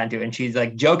 I hadn't gotten to it. And she's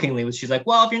like, jokingly, she's like,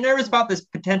 well, if you're nervous about this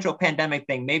potential pandemic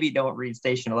thing, maybe don't read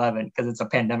Station 11 because it's a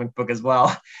pandemic book as well.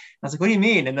 I was like, what do you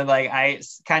mean? And then like, I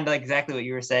kind of like exactly what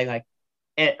you were saying, like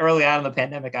early on in the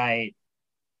pandemic, I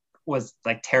was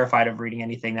like terrified of reading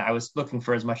anything. That I was looking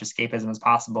for as much escapism as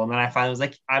possible. And then I finally was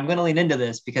like, I'm going to lean into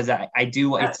this because I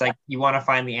do, it's like, you want to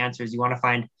find the answers. You want to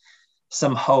find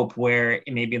some hope where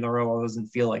maybe in the real world doesn't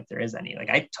feel like there is any. Like,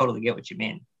 I totally get what you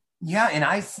mean. Yeah. And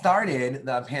I started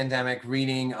the pandemic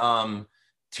reading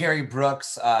Terry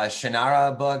Brooks'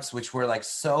 Shannara books, which were like,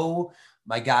 so,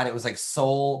 my God, it was like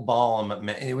soul balm.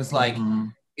 It was like,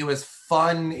 it was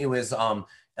fun. It was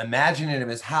imaginative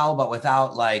as hell, but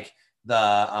without like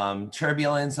the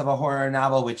turbulence of a horror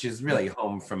novel, which is really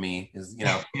home for me, is,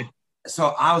 so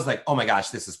I was like, oh my gosh,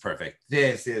 this is perfect.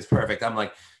 This is perfect. I'm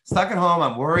like stuck at home.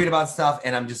 I'm worried about stuff.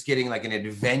 And I'm just getting like an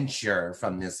adventure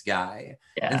from this guy.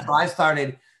 Yeah. And so I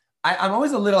started, I'm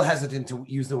always a little hesitant to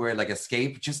use the word like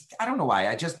escape. Just, I don't know why.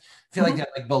 I just feel like that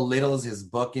like belittles his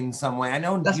book in some way. I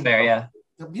know that's fair. Yeah.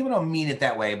 People don't mean it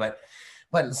that way, but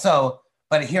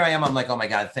here I am. I'm like, oh my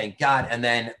God, thank God. And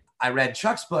then I read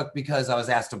Chuck's book because I was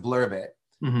asked to blurb it.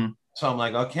 Mm-hmm. So I'm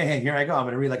like, okay, here I go. I'm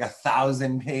going to read like a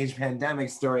 1,000-page pandemic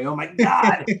story. Oh my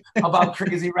God, about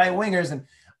crazy right wingers.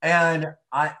 And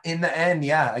I, in the end,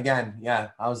 I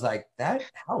was like, that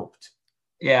helped.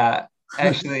 Yeah,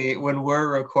 actually, when we're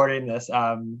recording this,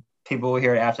 people will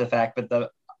hear it after the fact, but the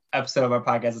episode of our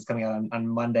podcast is coming out on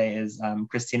Monday is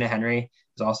Christina Henry,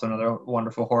 who's also another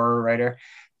wonderful horror writer.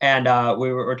 And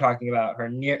we're talking about her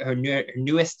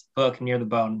newest book, Near the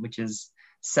Bone, which is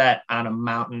set on a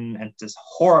mountain, and just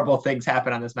horrible things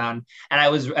happen on this mountain. And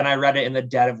I read it in the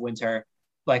dead of winter,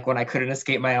 like when I couldn't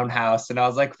escape my own house, and I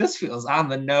was like, this feels on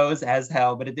the nose as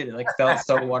hell, but it did. It like felt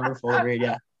so wonderful to read.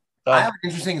 Yeah. So, I have an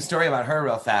interesting story about her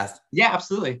real fast. Yeah,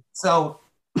 absolutely. So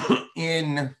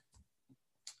it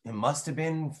must have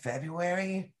been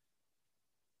February.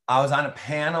 I was on a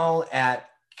panel at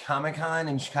Comic-Con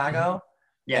in Chicago.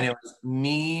 Yeah. And it was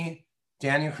me,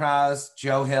 Daniel Krause,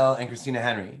 Joe Hill, and Christina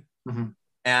Henry. Mm-hmm.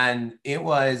 And it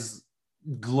was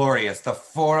glorious. The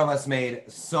four of us made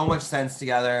so much sense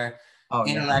together,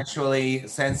 intellectually,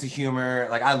 sense of humor.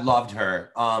 Like, I loved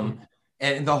her.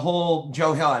 And the whole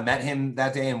Joe Hill, I met him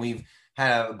that day, and we've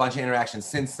had a bunch of interactions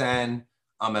since then,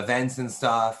 events and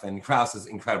stuff. And Krause is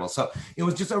incredible. So it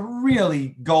was just a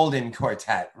really golden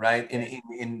quartet, right?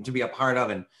 In to be a part of.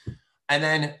 And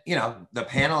then, you know, the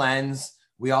panel ends.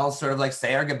 We all sort of like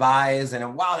say our goodbyes,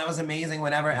 and wow, that was amazing.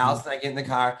 Whenever Alice and I get in the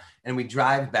car and we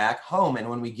drive back home, and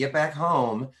when we get back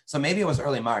home, so maybe it was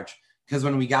early March, because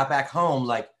when we got back home,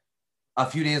 like a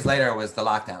few days later was the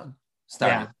lockdown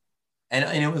started.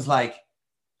 And it was like,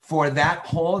 for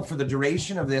the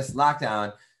duration of this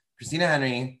lockdown, Christina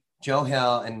Henry, Joe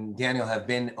Hill, and Daniel have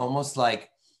been almost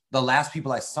like the last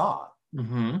people I saw.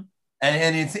 Mm-hmm.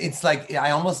 And it's like, I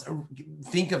almost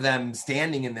think of them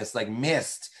standing in this like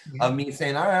mist of me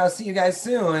saying, all right, I'll see you guys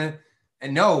soon.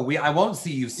 And no, I won't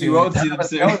see you soon. You won't see them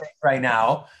soon right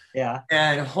now. Yeah.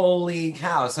 And holy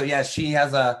cow. So yeah, she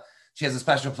has a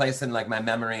special place in like my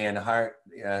memory and heart.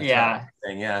 Yeah.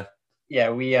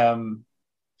 We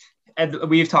and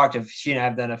we've talked of, she and I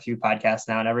have done a few podcasts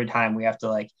now, and every time we have to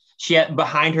like,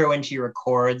 behind her when she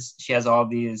records, she has all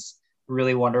these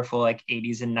really wonderful like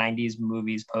 80s and 90s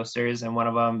movies posters, and one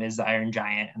of them is the Iron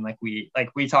Giant, and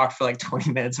we talked for like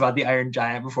 20 minutes about the Iron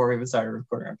Giant before we even started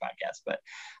recording our podcast, but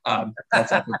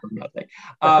that's nothing.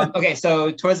 Okay, so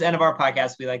towards the end of our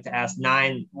podcast, we like to ask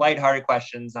 9 lighthearted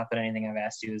questions. Not that anything I've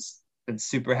asked you has been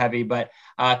super heavy, but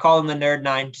call them the Nerd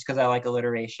 9 just because I like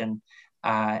alliteration.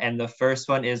 And the first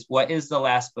one is, what is the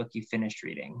last book you finished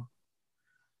reading?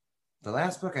 The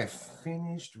last book I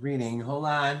finished reading, hold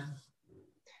on.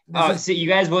 So you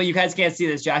guys can't see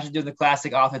this. Josh is doing the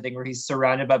classic author thing where he's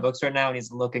surrounded by books right now and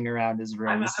he's looking around his room.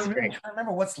 I'm really trying to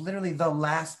remember what's literally the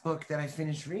last book that I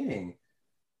finished reading.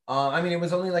 I mean, it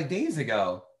was only like days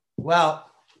ago. Well,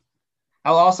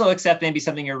 I'll also accept maybe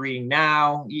something you're reading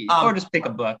now, or just pick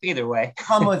a book. Either way.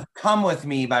 Come with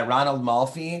Me by Ronald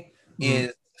Malfi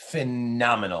is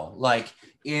phenomenal. Like,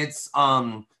 it's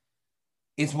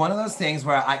one of those things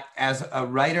where I, as a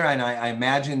writer, and I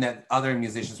imagine that other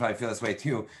musicians probably feel this way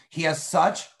too, he has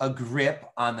such a grip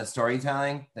on the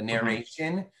storytelling, the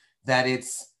narration, that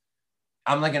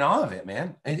I'm like in awe of it,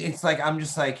 man. It's like, I'm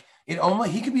just like,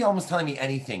 he could be almost telling me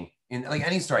anything in like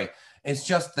any story. It's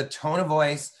just the tone of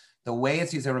voice, the way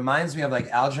it's used. It reminds me of like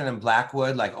Algernon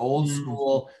Blackwood, like old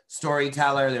school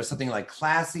storyteller. There's something like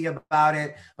classy about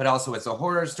it, but also it's a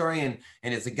horror story, and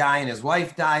it's a guy and his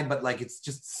wife died, but like, it's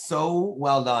just so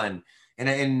well done.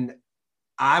 And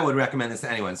I would recommend this to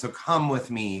anyone. So Come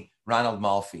With Me, Ronald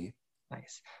Malfi.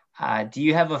 Nice. Do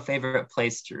you have a favorite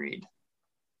place to read?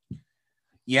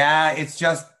 Yeah,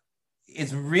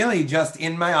 it's really just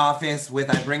in my office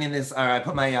I bring in this, or I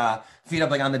put my feet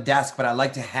up like on the desk, but I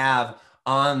like to have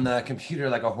on the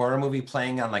computer like a horror movie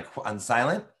playing on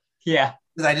silent. Yeah.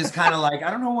 Because I just kind of like,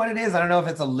 I don't know what it is. I don't know if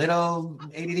it's a little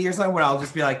ADD or something, where I'll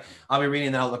just be like, I'll be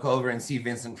reading, then I'll look over and see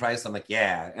Vincent Price. I'm like,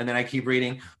 yeah. And then I keep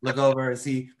reading, look over and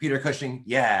see Peter Cushing.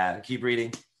 Yeah. Keep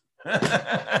reading.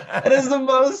 That is the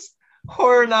most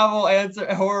horror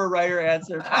writer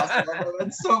answer possible.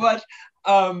 It's so much.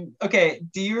 Okay.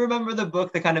 Do you remember the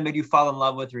book that kind of made you fall in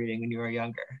love with reading when you were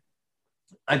younger?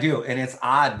 I do. And it's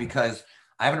odd because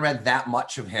I haven't read that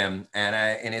much of him.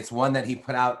 And it's one that he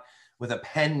put out with a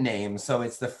pen name. So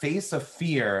it's The Face of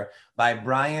Fear by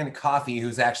Brian Coffey,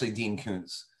 who's actually Dean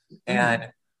Koontz.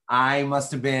 And I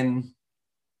must have been,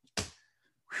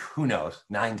 who knows,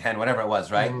 9, 10, whatever it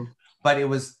was, right? But it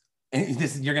was,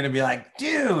 you're going to be like,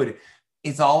 dude,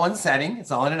 it's all one setting.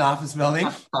 It's all in an office building.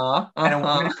 And a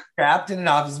woman is trapped in an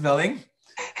office building.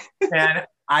 And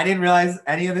I didn't realize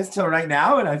any of this till right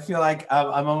now, and I feel like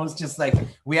I'm almost just like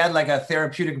we had like a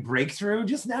therapeutic breakthrough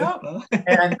just now,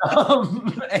 and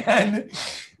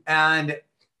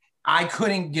I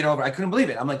couldn't get over. I couldn't believe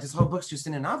it. I'm like, this whole book's just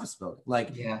in an office building.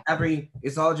 Like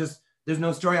it's all just. There's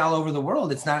no story all over the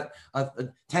world. It's not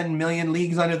 10 million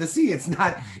leagues under the sea. It's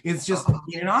not. It's just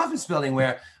in an office building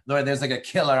where there's like a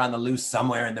killer on the loose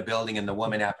somewhere in the building, and the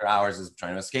woman after hours is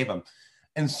trying to escape him,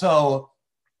 and so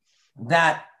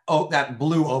that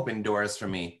blew open doors for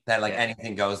me, that like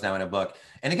anything goes now in a book.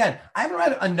 And again, I haven't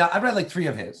read enough. I've read like 3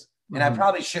 of his, and I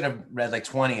probably should have read like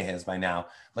 20 of his by now.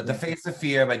 But The Face of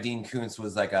Fear by Dean Koontz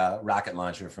was like a rocket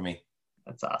launcher for me.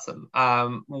 That's awesome.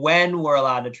 When we're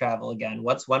allowed to travel again,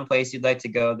 what's one place you'd like to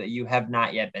go that you have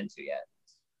not yet been to yet?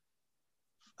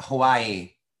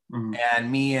 Hawaii.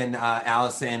 And me and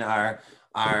Allison are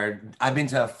I've been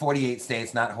to 48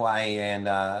 states, not Hawaii and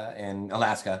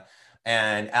Alaska.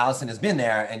 And Allison has been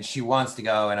there and she wants to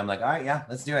go. And I'm like, all right, yeah,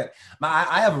 let's do it.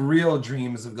 I have real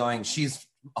dreams of going. She's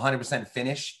 100%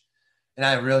 Finnish. And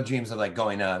I have real dreams of like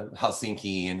going to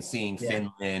Helsinki and seeing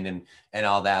Finland and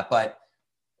all that. But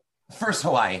first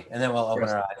Hawaii, and then we'll open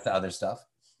our eyes to other stuff.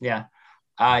 Yeah.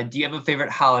 Do you have a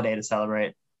favorite holiday to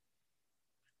celebrate?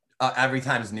 Every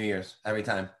time is New Year's. Every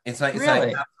time. It's like, really?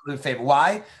 It's like absolute favorite.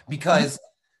 Why? Because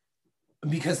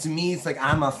to me, it's like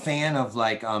I'm a fan of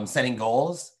like setting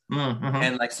goals.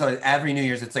 And like, so every New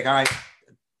Year's, it's like, all right,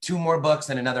 2 more books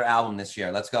and another album this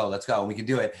year. Let's go. And we can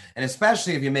do it. And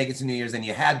especially if you make it to New Year's and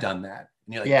you had done that.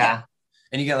 And you're like, yeah.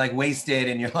 And you get like wasted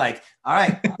and you're like, all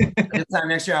right, this time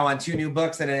next year, I want 2 new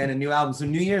books and a new album. So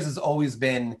New Year's has always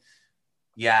been,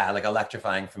 like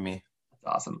electrifying for me.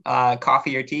 That's awesome.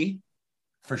 Coffee or tea?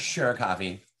 For sure,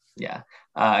 coffee. Yeah.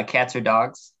 Cats or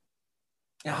dogs?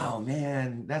 Oh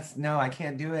man, no, I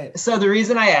can't do it. So the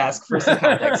reason I ask, for some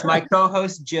context, my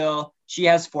co-host Jill, she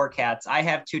has 4 cats. I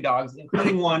have 2 dogs,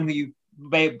 including one who you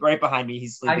right behind me.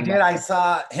 He's sleeping. I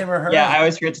saw him or her. Yeah, I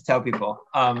always forget to tell people.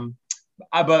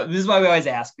 But this is why we always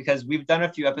ask, because we've done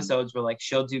a few episodes where like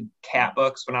she'll do cat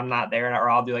books when I'm not there, or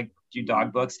I'll do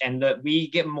dog books, and we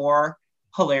get more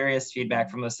hilarious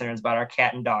feedback from listeners about our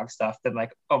cat and dog stuff than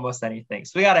like almost anything.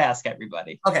 So we got to ask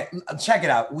everybody. Okay, check it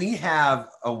out. We have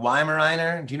a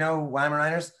Weimaraner. Do you know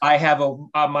Weimaraners? I have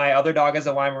my other dog is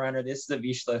a Weimaraner. This is a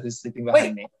Vizsla who's sleeping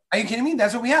behind me. Are you kidding me?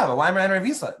 That's what we have, a Weimaraner and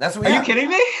Vizsla. That's what we have. Are you kidding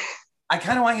me? I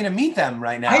kind of want you to meet them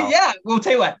right now. Yeah, we'll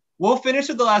tell you what. We'll finish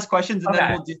with the last questions and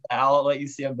then we'll do that. I'll let you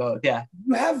see them both. Yeah.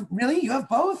 You have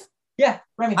both? Yeah.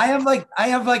 Remy. I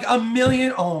have like a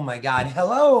million. Oh my God.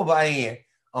 Hello, buddy.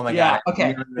 Oh my God.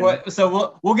 Okay.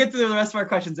 So we'll get through the rest of our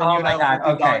questions. And oh my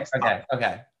God.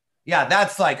 Okay. Yeah.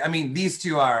 That's like, I mean, these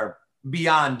 2 are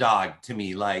beyond dog to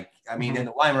me. Like, I mean, in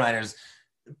the Weimaraners,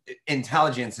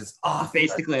 intelligence is off.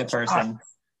 Basically a person.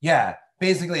 Yeah.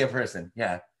 Basically a person.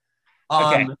 Yeah.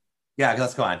 Okay. Yeah,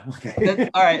 let's go on. Okay.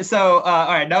 All right. So, all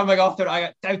right. Now I'm like off.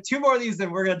 I have 2 more of these,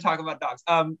 and we're going to talk about dogs.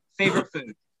 Favorite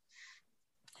food?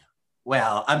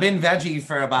 Well, I've been veggie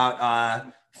for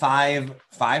about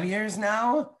 5 years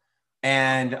now,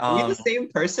 and are we the same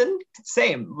person?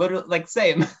 Same, literally, like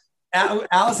same.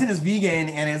 Allison is vegan,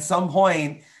 and at some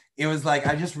point, it was like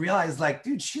I just realized, like,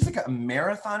 dude, she's like a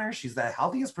marathoner. She's the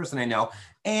healthiest person I know,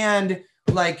 and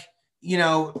like. You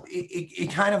know, it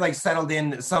kind of like settled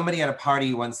in. Somebody at a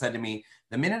party once said to me,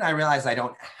 the minute I realized I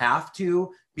don't have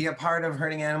to be a part of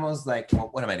hurting animals, like, well,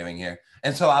 what am I doing here?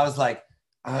 And so I was like,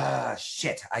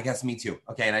 shit, I guess me too.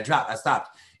 Okay. And I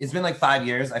stopped. It's been like 5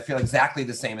 years. I feel exactly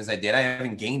the same as I did. I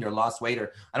haven't gained or lost weight,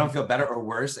 or I don't feel better or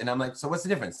worse. And I'm like, so what's the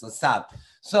difference? Let's stop.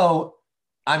 So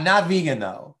I'm not vegan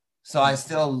though. So I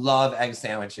still love egg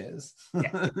sandwiches. Yeah,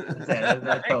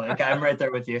 that's totally. Okay, I'm right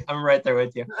there with you.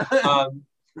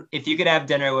 If you could have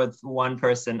dinner with one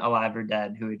person, alive or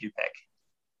dead, who would you pick?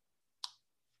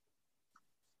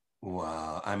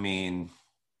 Wow. I mean,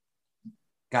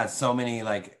 God, so many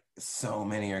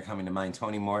are coming to mind.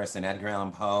 Toni Morrison, Edgar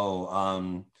Allan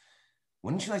Poe.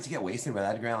 Wouldn't you like to get wasted with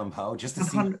Edgar Allan Poe just to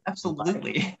see?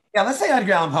 Absolutely. Yeah, let's say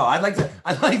Edgar Allan Poe. I'd like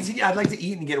to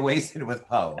eat and get wasted with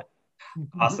Poe.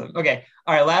 Awesome. Okay.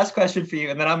 All right. Last question for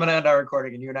you, and then I'm going to end our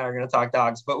recording, and you and I are going to talk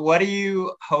dogs. But what do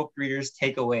you hope readers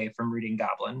take away from reading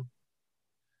Goblin?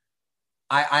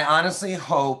 I honestly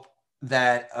hope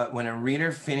that when a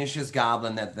reader finishes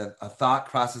Goblin, that a thought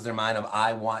crosses their mind of,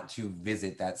 I want to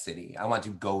visit that city. I want to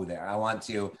go there. I want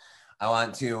to,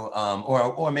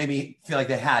 or maybe feel like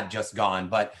they had just gone,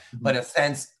 but a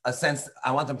sense.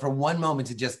 I want them for one moment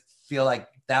to just feel like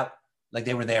that, like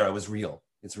they were there. It was real.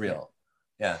 It's real.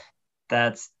 Yeah.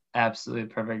 That's absolutely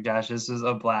perfect, Josh. This was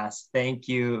a blast. Thank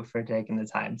you for taking the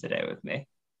time today with me.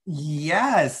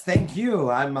 Yes, thank you.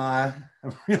 I'm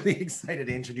really excited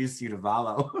to introduce you to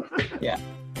Valo. Yeah.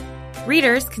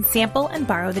 Readers can sample and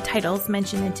borrow the titles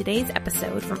mentioned in today's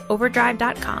episode from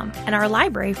Overdrive.com, and our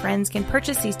library friends can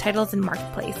purchase these titles in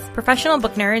Marketplace. Professional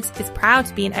Book Nerds is proud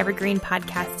to be an Evergreen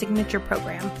Podcast signature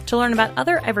program. To learn about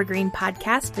other Evergreen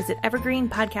podcasts, visit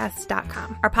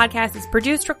evergreenpodcasts.com. Our podcast is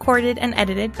produced, recorded, and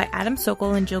edited by Adam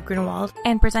Sokol and Jill Grunewald,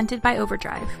 and presented by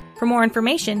Overdrive. For more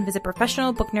information, visit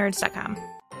professionalbooknerds.com.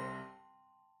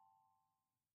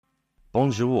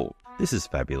 Bonjour, this is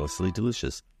Fabulously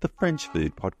Delicious, the French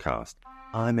food podcast.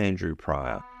 I'm Andrew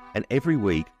Pryor, and every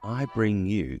week I bring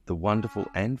you the wonderful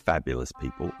and fabulous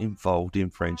people involved in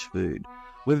French food,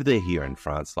 whether they're here in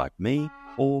France like me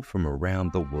or from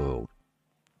around the world.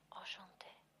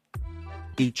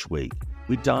 Each week,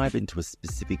 we dive into a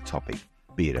specific topic,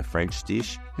 be it a French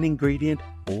dish, an ingredient,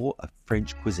 or a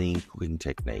French cuisine cooking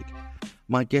technique.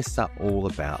 My guests are all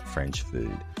about French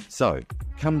food, so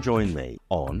come join me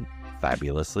on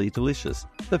Fabulously Delicious,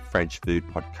 the French food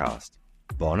podcast.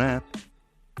 Bon app!